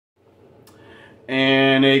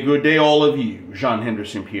And a good day, all of you. John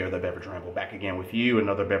Henderson, Pierre, the Beverage Ramble, back again with you.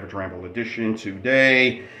 Another Beverage Ramble edition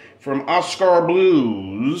today from Oskar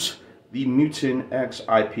Blues, the Mutant X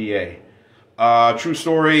IPA. True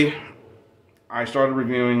story, I started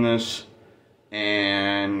reviewing this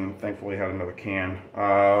and thankfully had another can.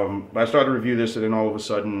 But I started to review this and then all of a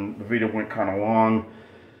sudden the video went kind of long.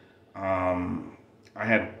 I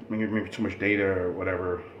had maybe too much data or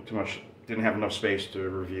whatever, didn't have enough space to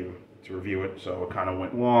review it, so it kind of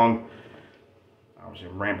went long. I was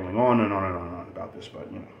rambling on and on and on and on about this,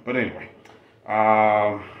 but but anyway,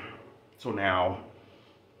 so now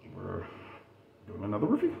we're doing another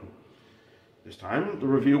review. This time the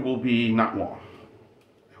review will be not long,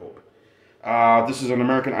 I hope. This is an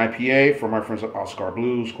American IPA from our friends at Oskar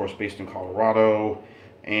Blues, of course based in Colorado,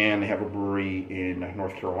 and they have a brewery in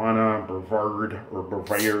North Carolina, Brevard,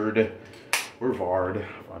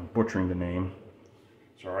 I'm butchering the name.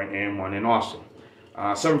 Sorry, and one in Austin.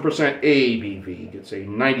 7% ABV, gets a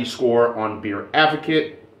 90 score on Beer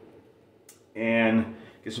Advocate, and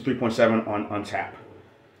gets a 3.7 on Untappd.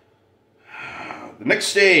 The next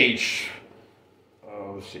stage,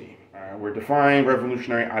 let's see, we're defying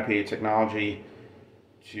revolutionary IPA technology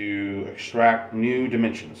to extract new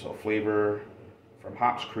dimensions of flavor from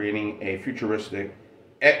hops, creating a futuristic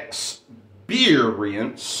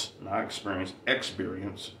experience, not experience,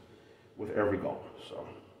 experience with every gulp. So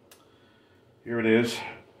here it is,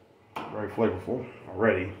 very flavorful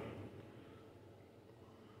already.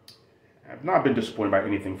 I've not been disappointed by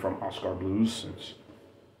anything from Oskar Blues since.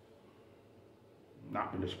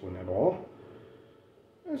 Not been disappointed at all.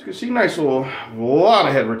 As you can see, nice little, lot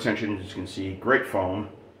of head retention. As you can see, great foam,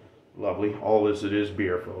 lovely. All this it is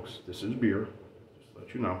beer, folks. This is beer. Just to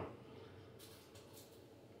let you know.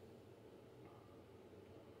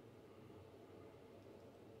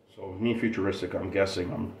 So me futuristic, I'm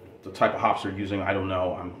guessing the type of hops they're using, I don't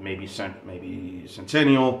know. Maybe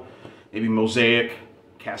Centennial, maybe Mosaic,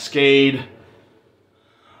 Cascade,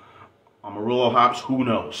 Amarillo hops. Who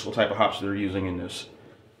knows what type of hops they're using in this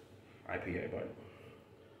IPA? But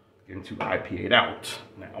getting too IPA'd out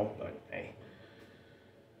now. But hey,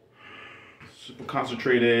 super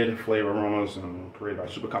concentrated flavor aromas and created by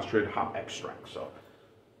super concentrated hop extract. So.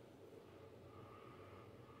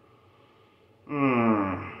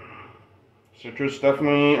 Citrus,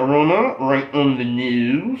 definitely aroma, right on the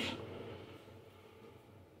nose.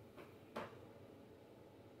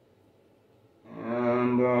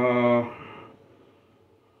 And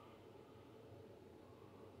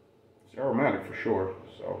it's aromatic for sure,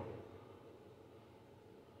 so.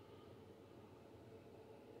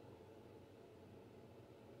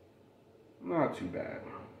 Not too bad.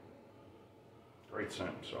 Great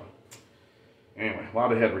scent, so. Anyway, a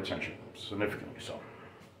lot of head retention, significantly so.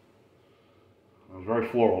 It was very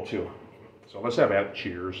floral too. So let's have it.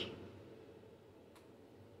 Cheers.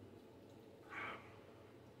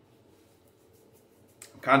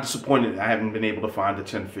 I'm kind of disappointed I haven't been able to find the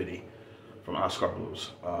 1050 from Oskar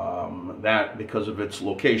Blues. That because of its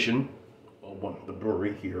location, the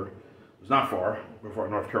brewery here was not far,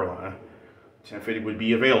 Brevard, North Carolina. 1050 would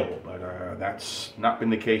be available, but that's not been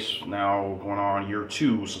the case now, going on year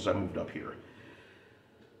 2 since I moved up here.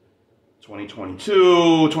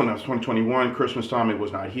 2021, Christmas time, it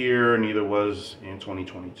was not here, neither was in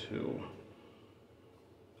 2022.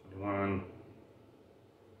 21.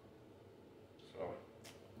 So,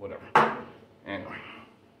 whatever. Anyway.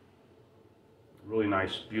 Really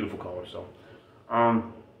nice, beautiful color, so.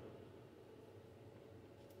 Kind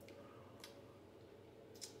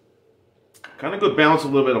of good balance, a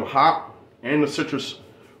little bit of hop and the citrus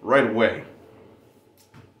right away.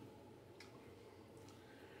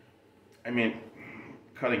 I mean,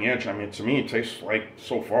 cutting edge, I mean, to me, it tastes like,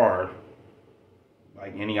 so far,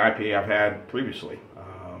 like any IPA I've had previously.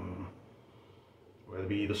 Whether it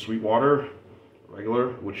be the Sweetwater, regular,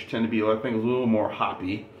 which tend to be, I think, a little more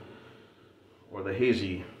hoppy, or the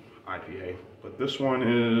hazy IPA. But this one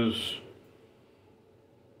is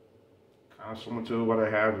kind of similar to what I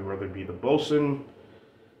have, whether it be the Bosun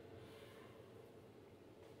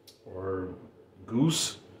or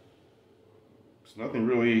Goose. It's nothing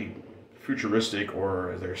really futuristic,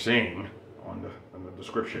 or as they're saying on the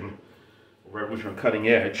description, revolutionary cutting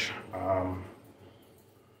edge.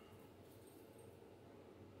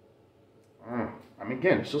 I mean,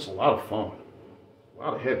 again, it's just a lot of foam, a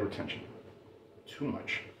lot of head retention, too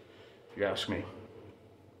much, if you ask me.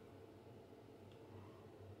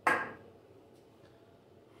 I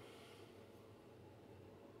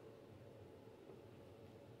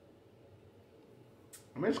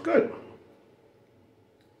mean, it's good.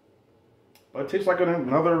 But it tastes like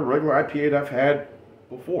another regular IPA that I've had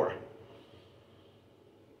before.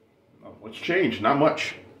 What's changed? Not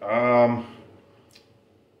much.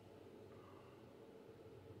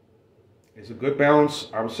 It's a good balance.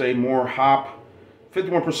 I would say more hop,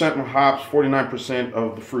 51% more hops, 49%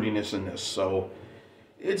 of the fruitiness in this. So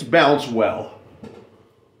it's balanced well.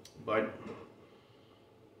 But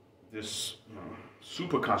this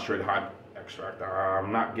super concentrated hop extract,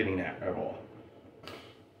 I'm not getting that at all.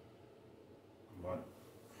 But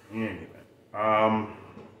in any event,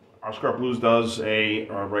 Oskar Blues does a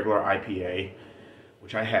regular IPA,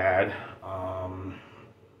 which I had,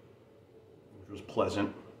 which was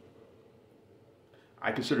pleasant.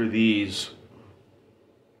 I consider these,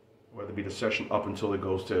 whether it be the session up until it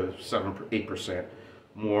goes to 8%,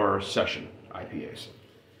 more session IPAs.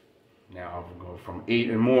 Now, if we go from 8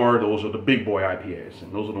 and more, those are the big boy IPAs,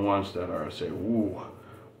 and those are the ones that are say, "Ooh,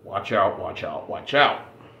 watch out, watch out, watch out."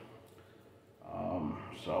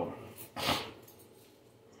 So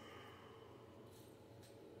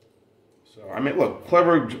I mean, look,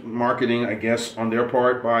 clever marketing, I guess, on their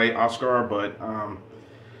part by Oskar, but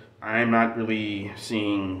I'm not really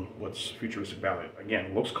seeing what's futuristic about it. Again,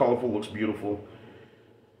 it looks colorful, looks beautiful,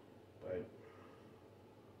 but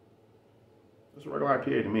it's a regular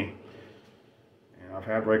IPA to me. And I've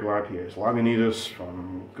had regular IPAs, Lagunitas,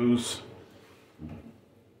 from Goose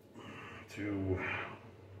to,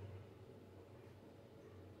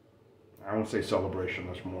 I won't say Celebration,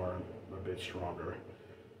 that's more a bit stronger.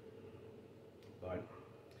 But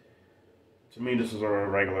to me, this is a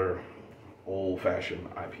regular old-fashioned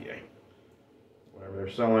IPA. Whatever they're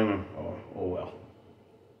selling, oh well.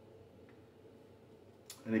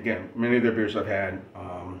 And again, many of their beers I've had,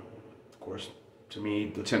 of course, to me,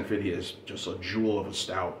 the 1050 is just a jewel of a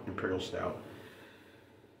stout, imperial stout.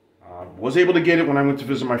 Was able to get it when I went to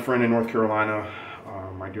visit my friend in North Carolina,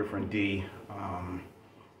 my dear friend D.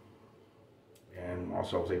 And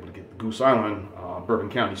also I was able to get the Goose Island Bourbon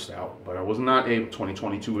County Stout, but I was not a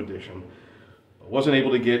 2022 edition. I wasn't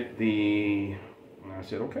able to get the, and I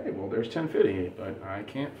said, okay, well, there's 1050, but I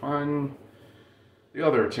can't find the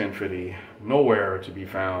other 1050, nowhere to be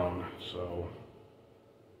found. So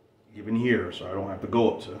even here, so I don't have to go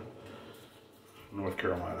up to North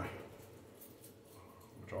Carolina,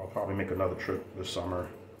 which I'll probably make another trip this summer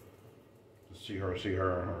to see her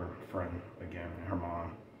and her friend again, and her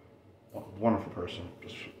mom. Wonderful person,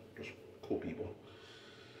 just cool people.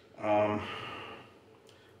 I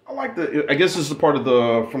like I guess this is a part of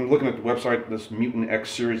from looking at the website, this Mutant X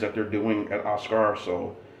series that they're doing at Oskar,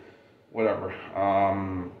 so whatever.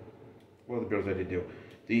 What are the beers that they do?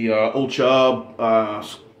 The Old Chub,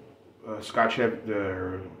 Scotch Heavy,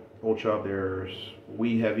 Old Chub, there's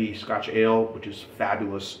Wee Heavy Scotch Ale, which is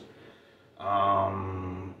fabulous. What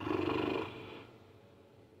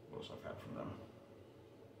else I've had from them?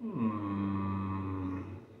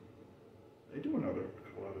 They do a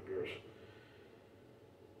couple other beers.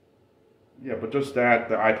 Yeah, but just that,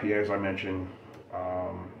 the IPAs I mentioned.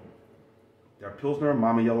 Their Pilsner,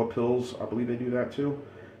 Mama Yellow Pills, I believe they do that too.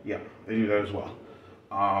 Yeah, they do that as well.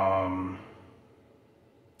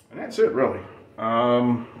 And that's it, really.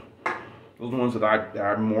 Those are the ones that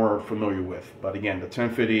I'm more familiar with. But again, the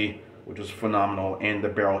 1050, which is phenomenal, and the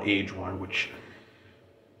barrel aged one, which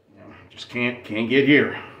just can't get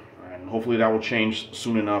here. And hopefully that will change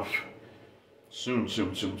soon enough. Soon.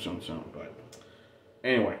 But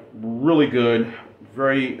anyway, really good,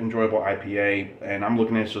 very enjoyable IPA, and I'm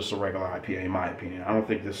looking at it as just a regular IPA in my opinion. I don't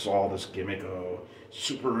think this is all this gimmick of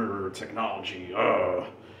super technology,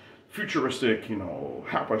 futuristic,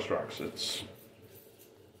 hop extracts. It's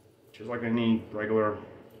just like any regular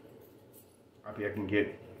IPA I can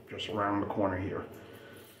get just around the corner here.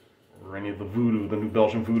 Or any of the Voodoo, the New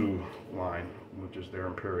Belgian Voodoo line, which is their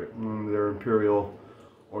Imperial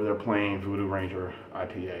or their plain Voodoo Ranger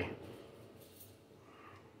IPA.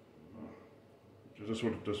 This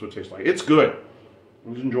what it tastes like. It's good. It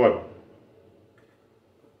was enjoyable.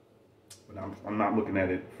 But I'm not looking at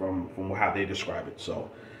it from how they describe it. So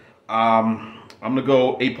I'm gonna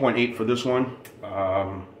go 8.8 for this one.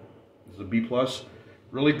 This is a B+.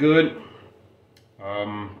 Really good.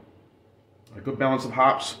 A good balance of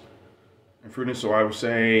hops and fruitiness. So I would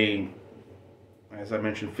say, as I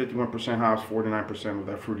mentioned, 51% hops, 49% of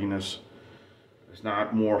that fruitiness. It's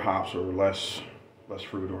not more hops or less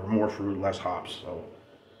fruit, or more fruit, less hops. So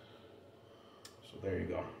there you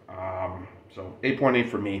go. So 8.8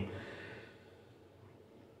 for me.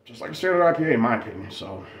 Just like a standard IPA in my opinion.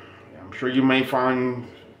 So yeah, I'm sure you may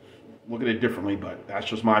look at it differently, but that's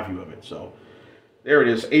just my view of it. So there it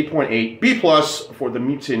is, 8.8 B+ for the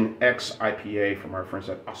Mutant X IPA from our friends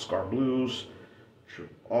at Oskar Blues.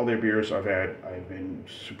 All their beers I've been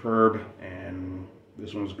superb, and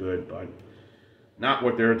this one's good, but Not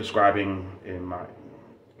what they're describing in my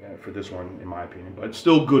for this one, in my opinion, but it's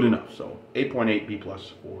still good enough. So 8.8 B+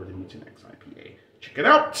 for the Mutant X IPA. Check it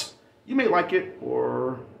out. You may like it,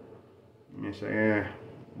 or you may say,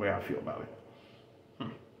 the way I feel about it.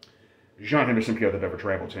 John Henderson, Pierre the Beverage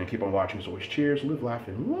Rambleton. Keep on watching as always. Cheers, live, laugh,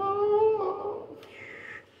 and love.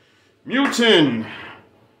 Mutants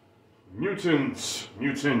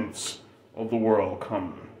of the world,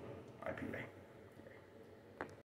 come.